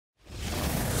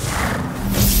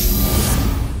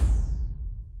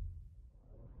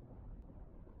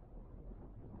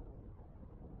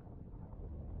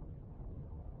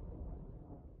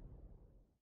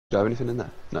Do you have anything in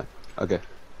there? No. Okay.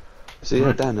 So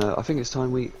yeah, Dan, I think it's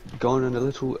time we go on a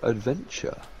little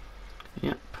adventure.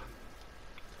 Yep.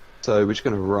 So we're just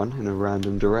going to run in a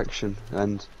random direction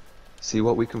and see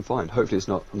what we can find. Hopefully it's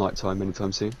not nighttime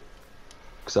anytime soon,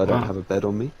 because I don't have a bed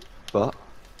on me, but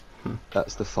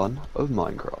that's the fun of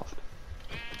Minecraft.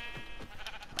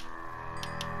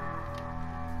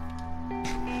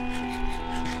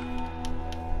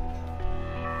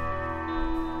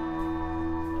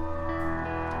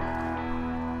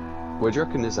 Where do you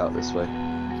reckon is out this way?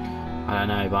 I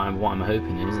don't know, but what I'm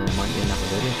hoping is there might be another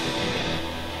village.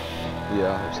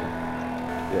 Yeah, I hope so.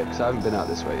 Yeah, because I haven't been out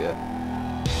this way yet.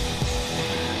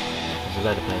 There's a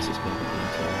load of places we've been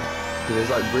to. Because there's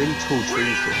like really tall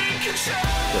trees here. So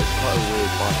it's quite a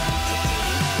weird vibe.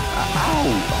 Ow!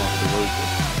 Oh, it's a rose.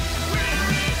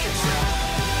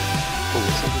 Oh,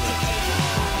 what's something there?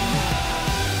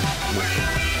 Nothing.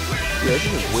 Yeah, this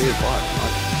is a weird vibe.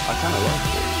 I kind of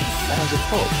like it. That has a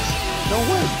fox. No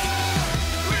way!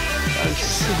 That is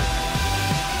sick.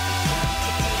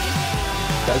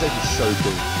 That is actually so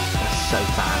cool. That's so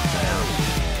bad, they are.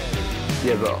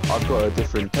 Yeah, but I've got a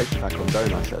different texture pack on,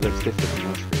 don't I? So it looks different on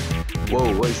my screen.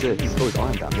 Whoa, what is this? Oh, it's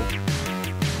Iron down there.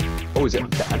 Oh, is it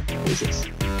Dan? What is this?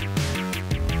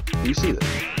 Do you see this?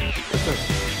 Let's go.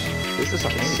 This looks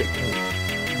like a sick thing.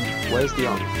 Where's the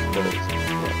arm? There it is.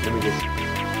 Right, let me just...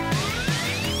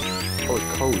 Oh,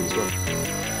 it's cold as well.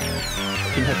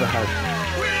 I've never had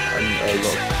a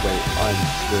lot of weight. I'm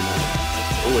swim out.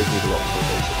 Always need a lot of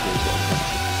basically is what I'm trying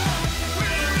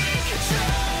to say.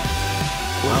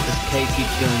 Well, this cave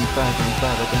keeps going further and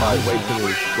further down. Alright, wait for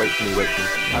me.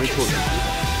 How many torches do you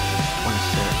have?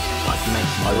 26. I can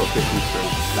make some. I got 53.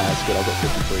 Nah, that's good. I've got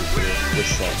 53 for this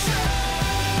set.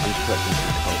 I'm just collecting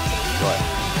some coal. Right.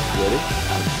 You ready?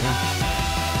 Yeah.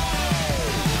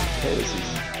 Okay, this is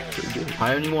pretty good.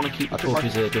 I only want to keep the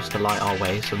torches here just to light our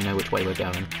way so we know which way we're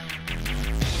going.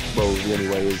 Well, the only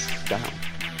way is down.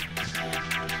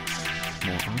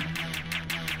 More on.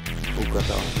 Oh, grab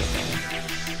that one.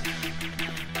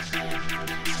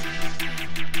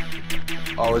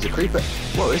 Oh, there's a creeper.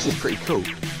 Whoa, this is pretty cool.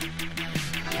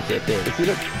 Is it big? If you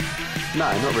look... No,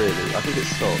 not really. I think it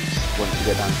stops once you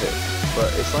get down here.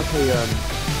 But it's like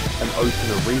an open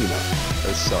arena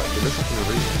as such. It looks like an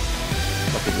arena.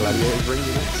 Like a gladiator's ring,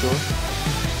 you know, sort of.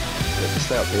 Yeah, just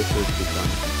stay up here so it's good down.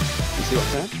 You see what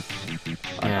I'm saying?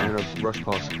 Yeah. I'm gonna rush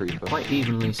past the creeper. Quite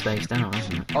evenly spaced out,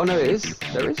 isn't it? Oh no, it is.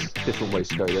 There is different ways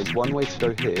to go. There's one way to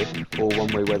go here, or one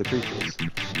way where the creeper is.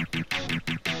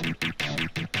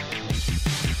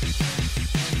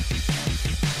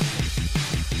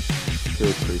 Kill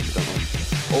the creeper, don't worry.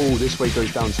 Oh, this way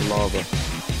goes down to lava.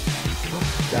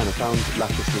 Dan, I found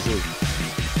lapis lazuli.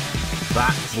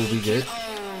 That will be good.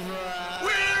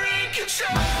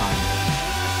 Nice time.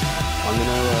 I'm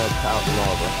gonna put out the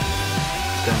lava.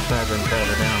 It's going further and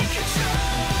further down.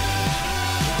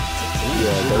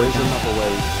 Yeah, there is another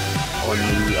way on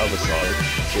the other side,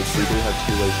 which we do have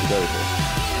two ways to go here.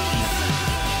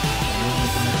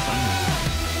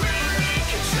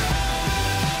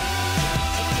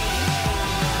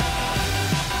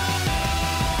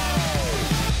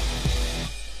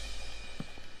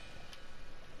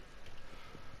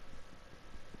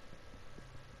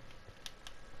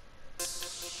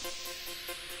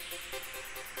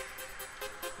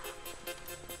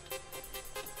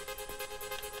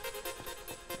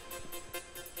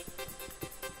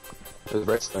 There's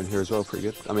redstone here as well, pretty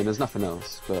good. I mean, there's nothing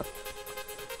else, but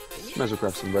might as well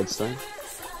grab some redstone.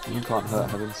 Yeah. Can't hurt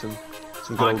having some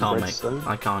gold redstone.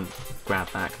 I can't grab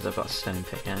that because I've got a stone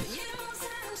pickaxe.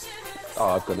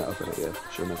 Oh, I've got it, yeah.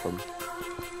 Sure, no problem.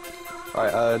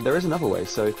 Alright, there is another way,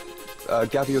 so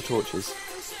gather your torches.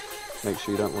 Make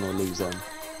sure you don't want to lose them.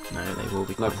 No, they will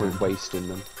be No quite point handy. wasting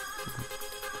them.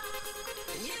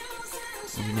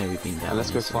 You know we've been down. And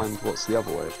let's go this, find what's the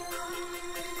other way.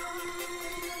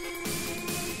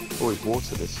 Always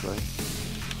water this way.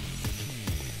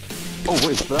 Oh,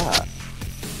 what is that?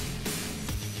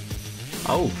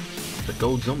 Oh, the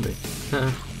gold zombie.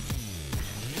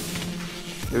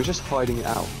 It was just hiding it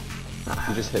out.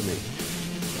 You just hit me.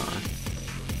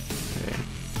 Okay.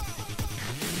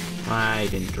 I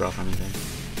didn't drop anything.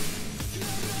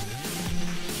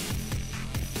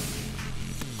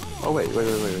 Oh wait.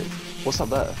 What's up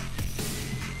there?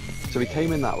 So we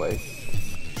came in that way.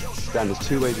 Dan, there's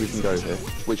two ways we can go here.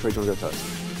 Which way do you want to go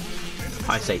first?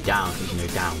 I say down because you know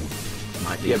down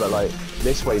might lead. Yeah, but like,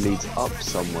 this way leads up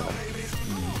somewhere.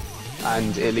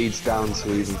 And it leads down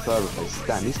to even further places.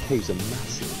 Dan, these caves are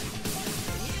massive.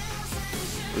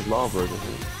 There's lava over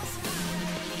here.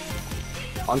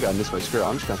 I'm going this way, screw it,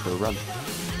 I'm just going for a run.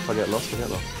 If I get lost, I get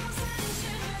lost.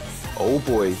 Oh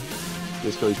boy.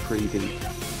 This goes pretty deep.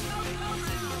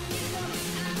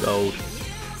 Gold.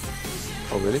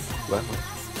 Oh really? Where?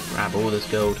 Grab all this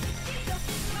gold.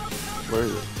 Where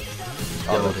is it?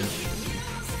 Gold. there.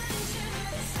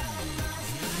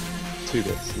 2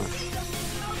 bits, nice.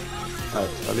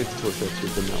 I'll leave the torch there to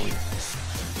open that one.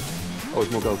 Oh,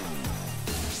 it's more gold.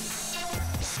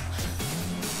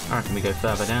 I reckon we go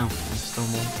further down. There's still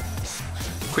more.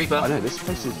 Creeper. I know, this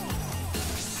place is...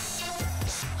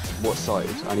 What side?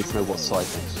 I need to know what side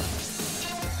next time.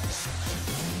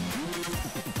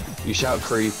 You shout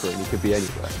creeper and you could be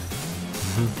anywhere.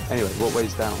 Anyway, what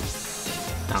way's down?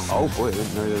 Down. Oh boy, I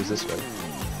didn't know there was this way.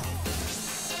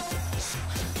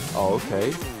 Oh,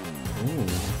 okay. Ooh,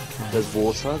 okay. There's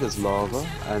water, there's lava,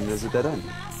 and there's a dead end.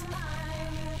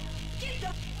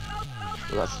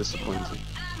 Well, that's disappointing.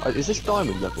 Is this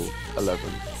diamond level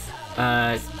 11?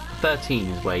 13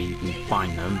 is where you can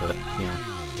find them, but yeah.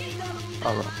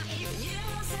 Alright.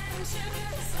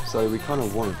 So we kind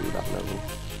of want to do that level.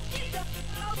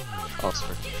 Oh,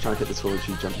 sorry. Trying to hit the torch,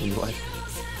 you jump in the way.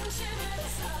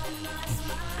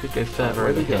 Could go further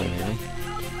where over do we here, go? maybe.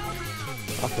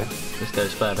 Okay. This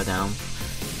goes further down.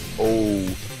 Oh,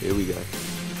 here we go.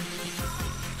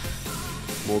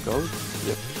 More gold?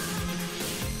 Yep.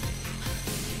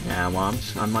 Yeah, well,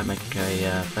 I might make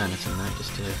a furnace in there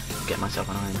just to get myself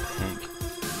an iron pick.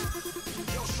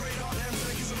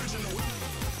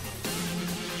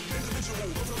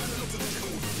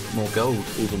 More gold.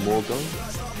 Even more gold?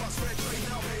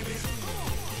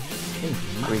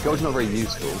 I mean, gold's not very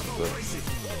useful, but you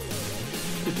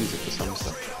could use it for some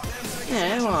stuff.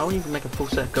 Yeah, well, I'll even make a full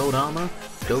set of gold armor,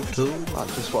 gold tool.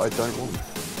 That's just what I don't want.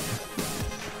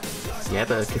 Yeah,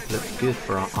 but it could look good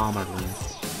for our armor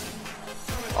runes.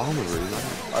 Armor runes?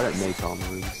 I don't make armor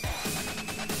runes.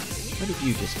 Where did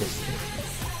you just disappear?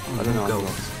 Oh, I don't know. gold.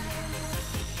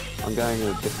 I'm going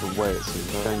a different way it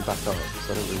seems. I'm going back up,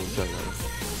 so I don't really want to go there.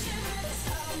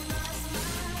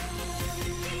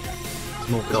 There's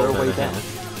more Is gold there a way over down? here.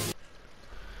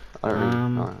 I don't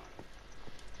really... Alright.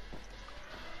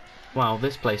 Well,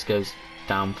 this place goes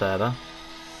down further.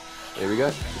 Here we go.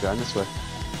 We're going this way.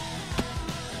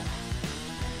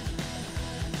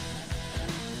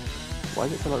 Why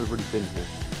does it feel like we've already been here?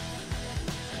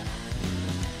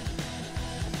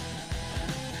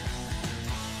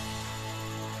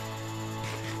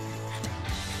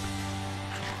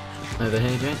 Over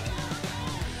here, Jake.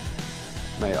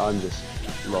 Mate, I'm just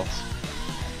lost.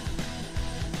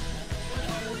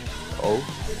 Oh.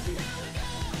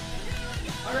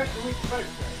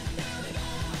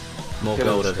 More Kill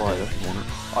gold the over here spider. if you want it.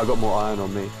 I got more iron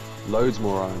on me. Loads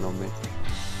more iron on me.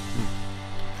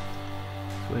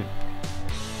 Sweet.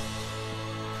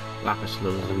 Lapis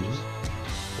lazuli.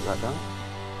 Is that down?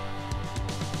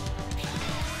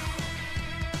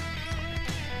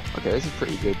 Okay, this is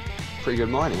pretty good. Pretty good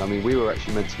mining. I mean, we were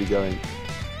actually meant to be going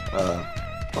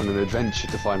on an adventure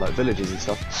to find like villages and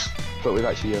stuff, but we've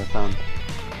actually found a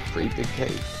pretty big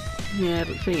cave. Yeah,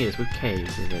 but the thing is, with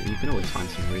caves, is that you can always find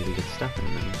some really good stuff in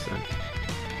them, so...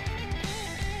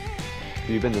 Have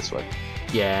you been this way?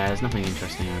 Yeah, there's nothing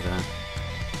interesting over there.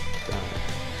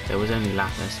 There was only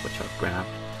lapis, which I've grabbed.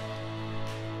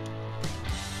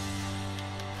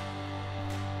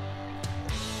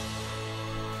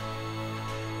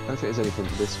 I don't think there's anything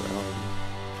to this way.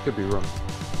 Could be wrong.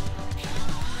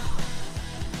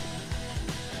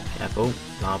 Careful,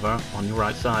 lava on your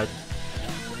right side.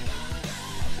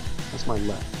 That's my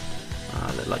left.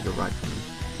 Look like you're right for me.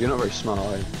 You're not very smart,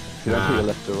 are you? If you don't know your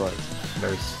left or right.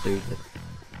 Very stupid.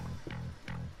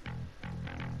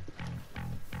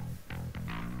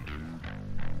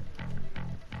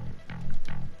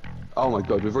 Oh my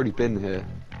god, we've already been here.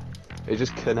 It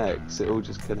just connects. It all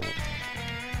just connects.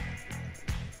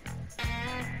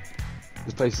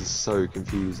 This place is so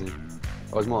confusing.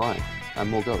 Oh, there's more iron and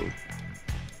more gold.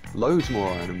 Loads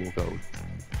more iron and more gold.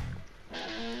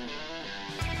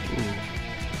 Ooh.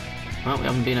 Well, we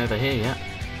haven't been over here yet.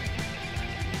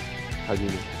 How do you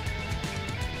know?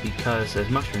 Because there's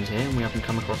mushrooms here and we haven't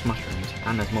come across mushrooms.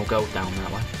 And there's more gold down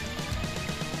that way.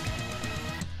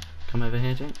 Come over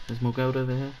here, Jake. There's more gold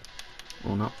over here.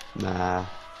 Or not. Nah.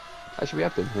 Actually, we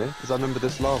have been here, because I remember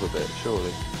this lava bit,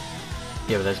 surely.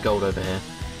 Yeah, but there's gold over here.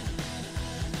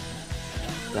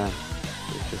 Damn.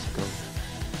 It's just gold.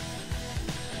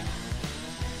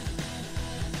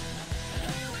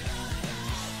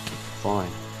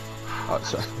 Fine. Oh,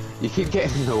 sorry. You keep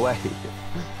getting in the way.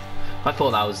 I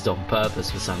thought that was on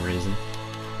purpose for some reason.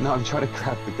 No, I'm trying to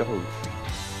grab the gold.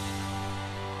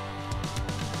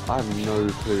 I have no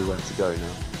clue where to go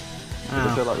now. Because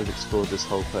I feel like we've explored this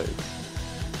whole place.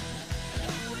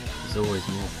 There's always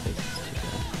more places to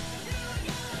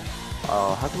go.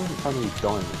 Oh, how come I haven't found any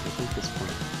diamonds? That's really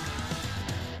disappointing.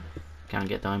 Can't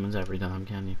get diamonds every time,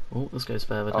 can you? Oh, this goes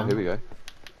further down. Oh, here we go.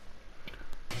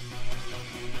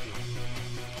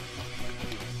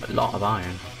 A lot of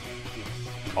iron.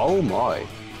 Oh my!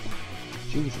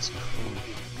 Jesus Christ.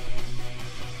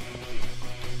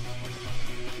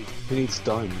 Who needs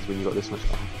diamonds when you've got this much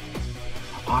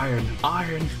iron? Iron,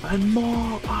 iron, and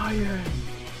more iron!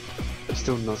 There's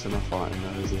still not enough iron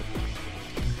though, is it?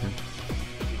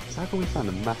 So how come we found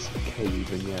a massive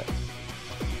cave and yet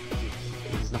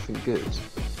there's nothing good?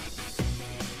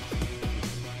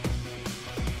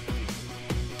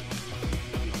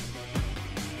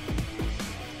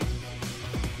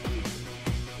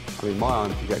 I mean, my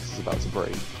iron pickaxe is about to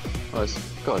break. Well, it's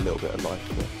got a little bit of life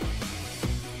there.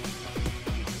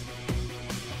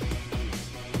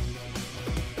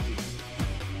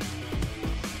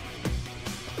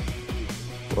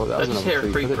 Well, that was Let's hear a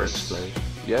another creeper explode.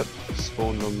 Yep,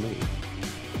 spawned on me.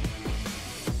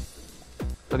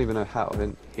 Don't even know how, I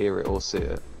didn't hear it or see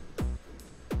it.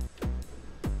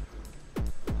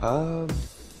 Well,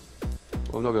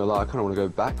 I'm not gonna lie, I kinda wanna go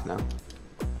back now.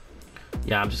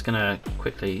 Yeah, I'm just gonna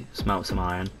quickly smelt some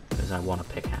iron, because I want a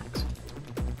pickaxe.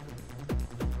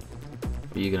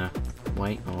 Are you gonna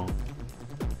wait, or...?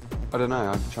 I don't know,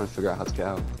 I'm trying to figure out how to get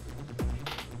out.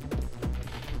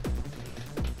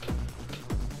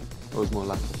 What was more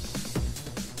lapis?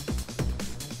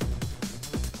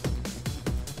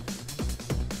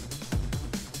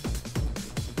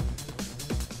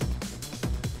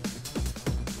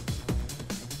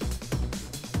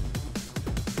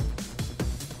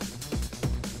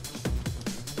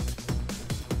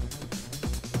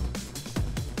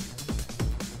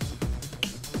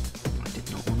 I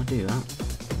did not want to do that.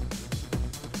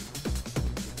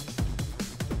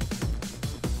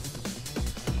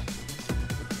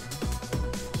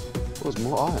 What was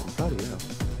more iron? Bloody hell.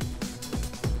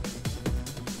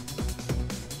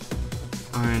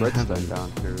 Iron Redstone heaven.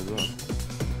 down here as well.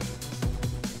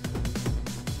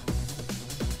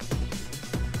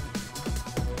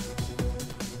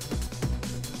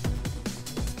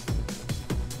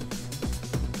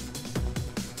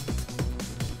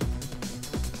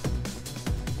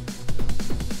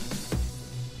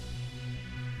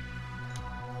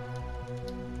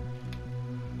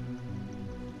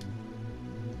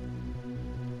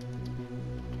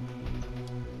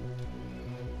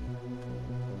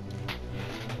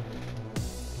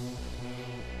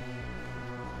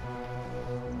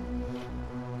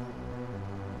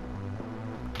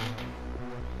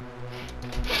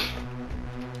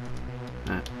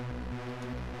 Right.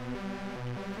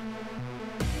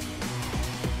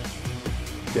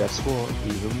 Guess what?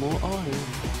 Even more iron.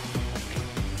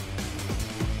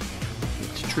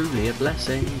 It's truly a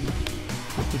blessing.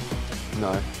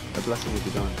 No, a blessing would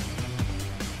be done.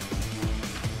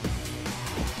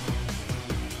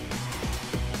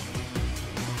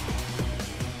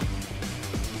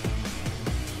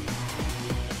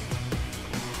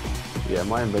 Yeah,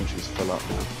 my inventory's full up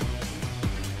now.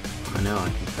 I know, I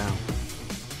can tell.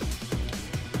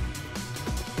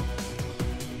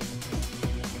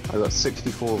 I got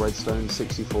 64 redstone,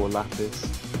 64 lapis.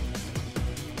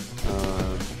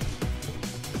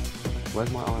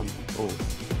 Where's my iron?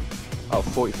 Oh,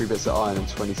 43 bits of iron and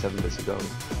 27 bits of gold.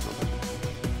 Not bad.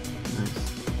 Nice.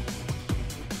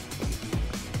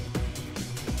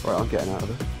 Right, I'm getting out of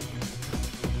it.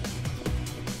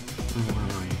 Oh,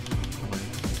 where are you?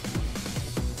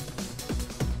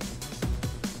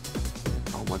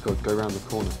 Oh my god, go around the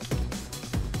corner.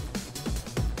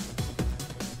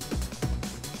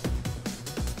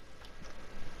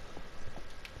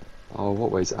 Oh,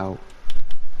 what way's out?